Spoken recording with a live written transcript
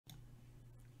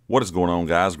What is going on,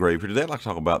 guys? Grave here. Today I'd like to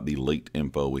talk about the leaked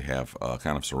info we have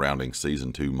kind of surrounding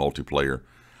Season 2 multiplayer.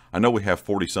 I know we have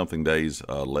 40-something days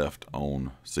left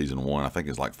on Season 1. I think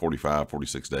it's like 45,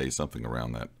 46 days, something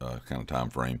around that kind of time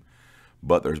frame.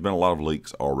 But there's been a lot of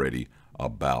leaks already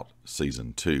about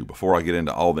Season 2. Before I get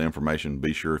into all the information,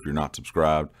 be sure if you're not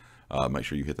subscribed, make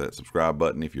sure you hit that subscribe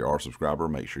button. If you are a subscriber,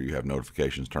 make sure you have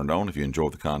notifications turned on. If you enjoy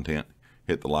the content,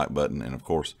 hit the like button. And of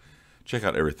course, check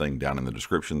out everything down in the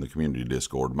description, the community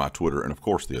Discord, my Twitter, and of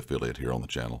course the affiliate here on the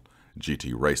channel,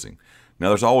 GT Racing. Now,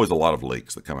 there's always a lot of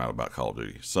leaks that come out about Call of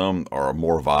Duty. Some are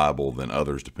more viable than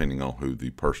others, depending on who the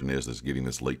person is that's getting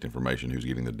this leaked information, who's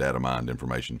getting the data mined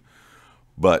information.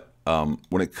 But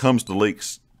when it comes to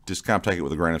leaks, just kind of take it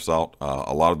with a grain of salt.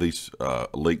 A lot of these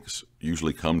leaks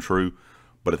usually come true,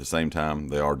 but at the same time,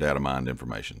 they are data mined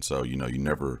information. So, you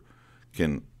never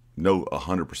can know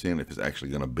 100% if it's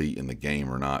actually going to be in the game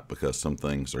or not, because some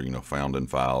things are, found in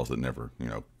files that never,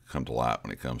 come to light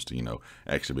when it comes to,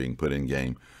 actually being put in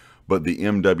game. But the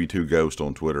MW2 Ghost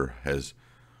on Twitter has,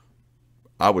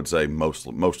 I would say most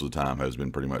of the time, has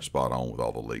been pretty much spot on with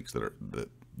all the leaks that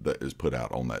is put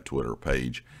out on that Twitter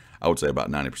page. I would say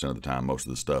about 90% of the time, most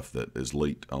of the stuff that is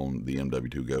leaked on the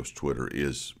MW2 Ghost Twitter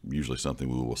is usually something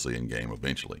we will see in game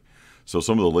eventually. So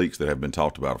some of the leaks that have been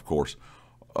talked about, of course,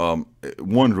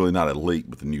 one's really not a leak,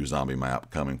 but the new zombie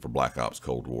map coming for Black Ops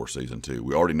Cold War Season 2.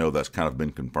 We already know that's kind of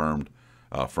been confirmed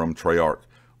from Treyarch.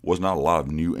 Was not a lot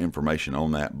of new information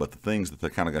on that, but the things that they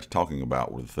kind of got to talking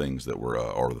about were the things that were,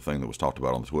 or the thing that was talked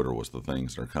about on the Twitter was the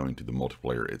things that are coming to the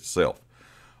multiplayer itself.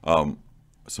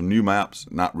 Some new maps,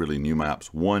 not really new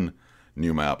maps, one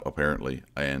new map apparently,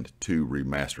 and two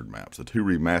remastered maps. The two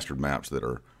remastered maps that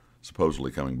are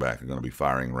supposedly coming back are going to be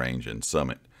Firing Range and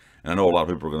Summit. And I know a lot of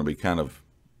people are going to be kind of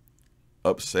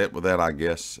upset with that, I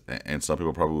guess, and some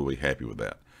people probably will be happy with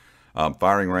that.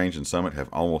 Firing Range and Summit have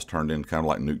almost turned in kind of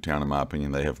like Nuketown, in my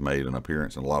opinion. They have made an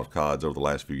appearance in a lot of CODs over the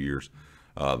last few years.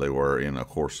 They were in, of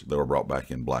course, they were brought back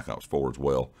in Black Ops 4 as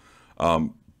well.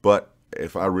 But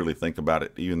if I really think about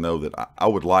it, even though that I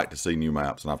would like to see new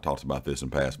maps, and I've talked about this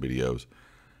in past videos,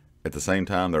 at the same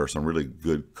time, there are some really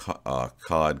good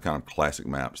COD kind of classic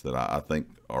maps that I think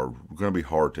are going to be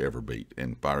hard to ever beat,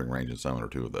 and Firing Range and Summit are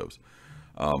two of those.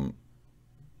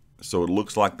 So it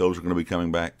looks like those are going to be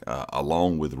coming back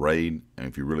along with Raid. And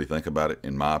if you really think about it,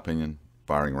 in my opinion,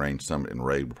 Firing Range, Summit, and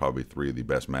Raid were probably three of the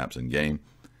best maps in game.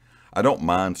 I don't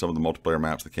mind some of the multiplayer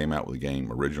maps that came out with the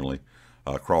game originally.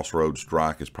 Crossroads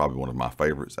Strike is probably one of my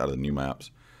favorites out of the new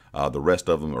maps. The rest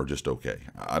of them are just okay.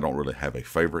 I don't really have a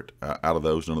favorite out of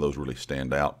those. None of those really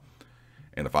stand out.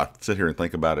 And if I sit here and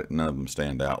think about it, none of them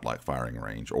stand out like Firing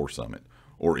Range or Summit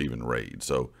or even Raid.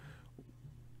 So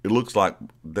it looks like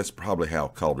that's probably how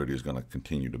Call of Duty is going to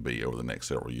continue to be over the next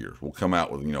several years. We'll come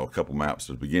out with, a couple maps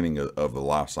at the beginning of the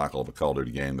life cycle of a Call of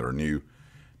Duty game that are new.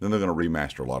 Then they're going to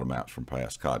remaster a lot of maps from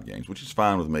past COD games, which is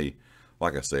fine with me.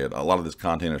 Like I said, a lot of this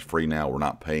content is free now. We're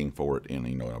not paying for it in,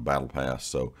 in a battle pass.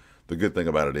 So the good thing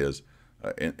about it is,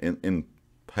 in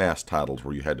past titles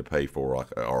where you had to pay for,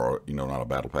 like, or not a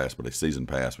battle pass, but a season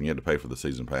pass, when you had to pay for the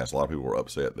season pass, a lot of people were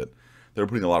upset that they were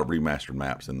putting a lot of remastered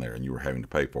maps in there and you were having to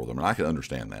pay for them. And I can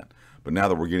understand that. But now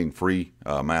that we're getting free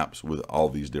maps with all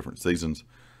these different seasons,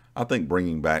 I think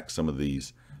bringing back some of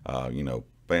these,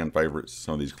 fan favorites,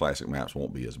 some of these classic maps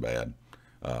won't be as bad,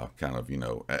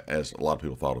 as a lot of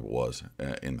people thought it was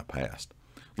in the past.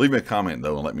 Leave me a comment,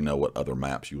 though, and let me know what other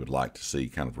maps you would like to see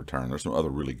kind of return. There's some other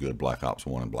really good Black Ops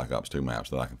 1 and Black Ops 2 maps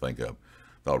that I can think of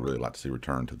that I'd really like to see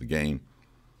return to the game.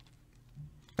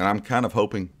 And I'm kind of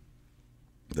hoping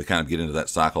they kind of get into that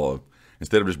cycle of,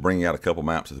 instead of just bringing out a couple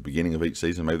maps at the beginning of each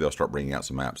season, maybe they'll start bringing out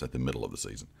some maps at the middle of the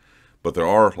season. But there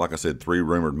are, like I said, three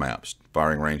rumored maps,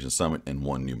 Firing Range and Summit, and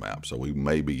one new map. So we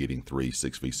may be getting three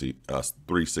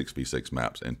 6v6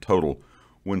 maps in total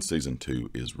when Season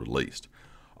 2 is released.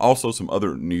 Also, some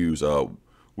other news.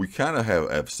 We kind of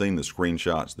have seen the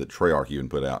screenshots that Treyarch even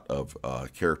put out of a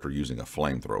character using a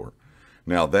flamethrower.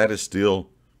 Now, that is still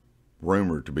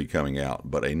rumored to be coming out,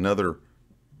 but another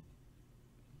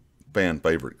fan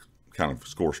favorite kind of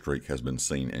score streak has been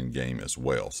seen in game as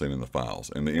well, seen in the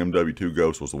files. And the MW2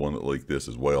 Ghost was the one that leaked this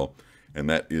as well, and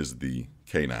that is the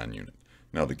K9 unit.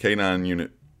 Now, the K9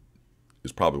 unit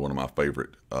is probably one of my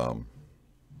favorite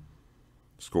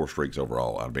score streaks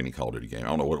overall out of any Call of Duty game. I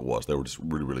don't know what it was. They were just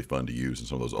really, really fun to use in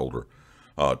some of those older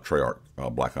Treyarch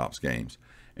Black Ops games.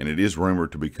 And it is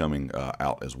rumored to be coming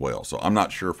out as well. So I'm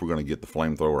not sure if we're going to get the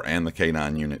flamethrower and the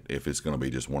K9 unit, if it's going to be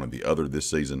just one or the other this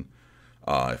season.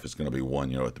 If it's going to be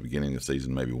one, at the beginning of the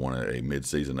season, maybe one a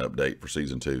mid-season update for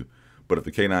Season 2. But if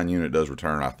the K9 unit does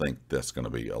return, I think that's going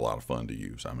to be a lot of fun to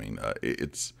use. I mean,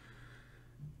 it's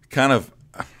kind of,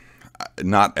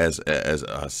 not as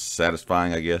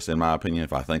satisfying, I guess, in my opinion,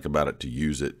 if I think about it, to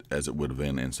use it as it would have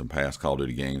been in some past Call of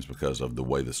Duty games because of the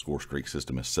way the score streak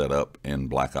system is set up in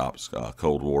Black Ops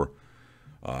Cold War.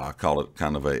 I call it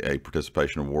kind of a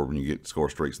participation award when you get score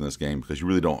streaks in this game, because you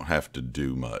really don't have to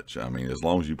do much. I mean, as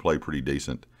long as you play pretty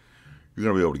decent, you're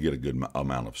going to be able to get a good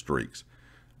amount of streaks.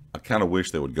 I kind of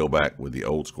wish they would go back with the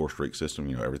old score streak system.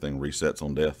 You know, everything resets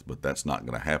on death, but that's not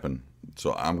going to happen.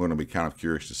 So I'm going to be kind of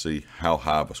curious to see how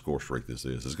high of a score streak this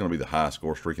is. It's going to be the highest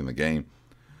score streak in the game,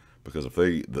 because if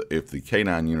the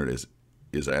K9 unit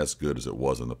is as good as it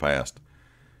was in the past,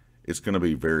 it's going to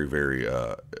be very, very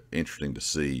interesting to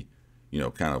see, you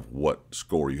know, kind of what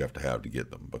score you have to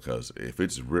get them. Because if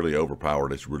it's really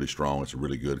overpowered, it's really strong, it's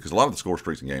really good. Because a lot of the score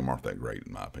streaks in the game aren't that great,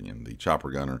 in my opinion. The chopper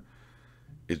gunner,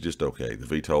 it's just okay. The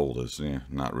VTOL is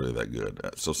not really that good.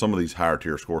 So some of these higher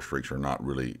tier score streaks are not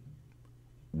really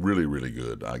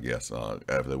good, I guess,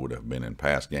 as they would have been in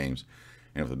past games.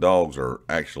 And if the dogs are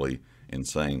actually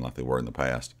insane like they were in the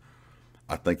past,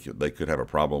 I think they could have a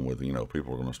problem with, you know,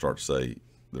 people are going to start to say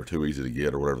they're too easy to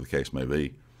get or whatever the case may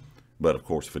be. But of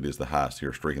course, if it is the highest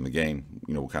tier streak in the game,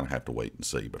 you know, we'll kind of have to wait and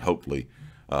see. But hopefully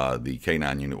the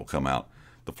K9 unit will come out.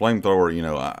 The flamethrower, you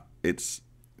know, it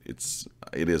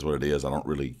is what it is. I don't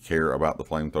really care about the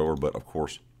flamethrower, but of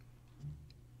course,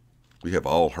 we have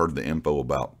all heard the info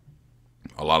about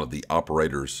a lot of the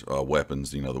operators'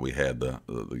 weapons, you know, that we had,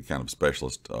 the kind of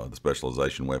specialist, the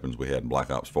specialization weapons we had in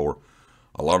Black Ops 4.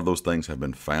 A lot of those things have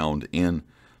been found in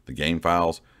the game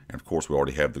files. And of course, we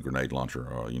already have the grenade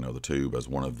launcher, you know, the tube as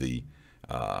one of the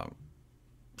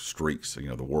streaks, you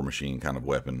know, the war machine kind of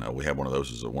weapon. We have one of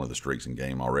those as one of the streaks in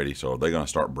game already. So are they going to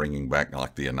start bringing back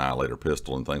like the Annihilator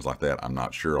pistol and things like that? I'm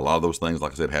not sure. A lot of those things,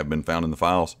 like I said, have been found in the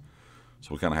files.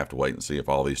 So we kind of have to wait and see if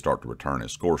all these start to return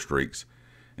as score streaks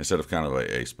instead of kind of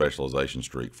a specialization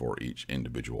streak for each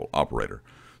individual operator.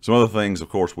 Some other things, of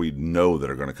course, we know that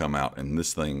are going to come out. And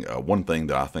this thing, one thing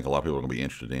that I think a lot of people are going to be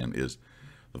interested in is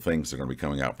the things that are going to be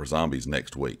coming out for zombies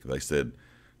next week. They said,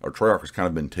 or Treyarch has kind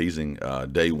of been teasing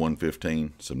day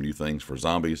 115, some new things for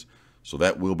zombies. So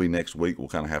that will be next week. We'll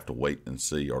kind of have to wait and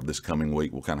see, or this coming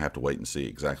week, we'll kind of have to wait and see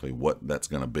exactly what that's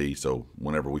going to be. So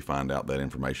whenever we find out that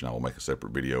information, I will make a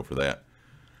separate video for that.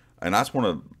 And I just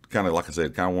want to kind of, like I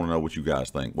said, kind of want to know what you guys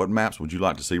think. What maps would you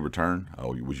like to see return?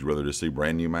 Would you rather just see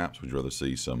brand new maps? Would you rather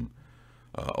see some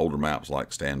older maps like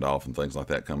Standoff and things like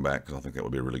that come back? Because I think that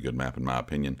would be a really good map in my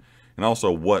opinion. And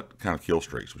also, what kind of kill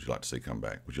streaks would you like to see come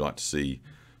back? Would you like to see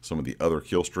some of the other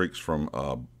kill streaks from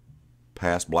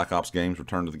past Black Ops games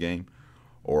return to the game?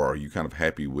 Or are you kind of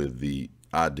happy with the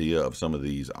idea of some of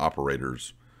these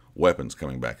operators' weapons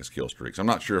coming back as kill streaks? I'm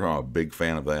not sure if I'm a big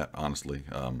fan of that, honestly.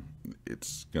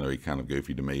 It's going to be kind of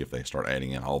goofy to me if they start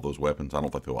adding in all those weapons. I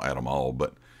don't think they'll add them all,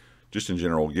 but just in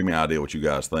general, give me an idea what you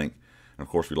guys think. And of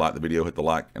course, if you like the video, hit the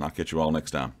like, and I'll catch you all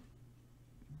next time.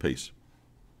 Peace.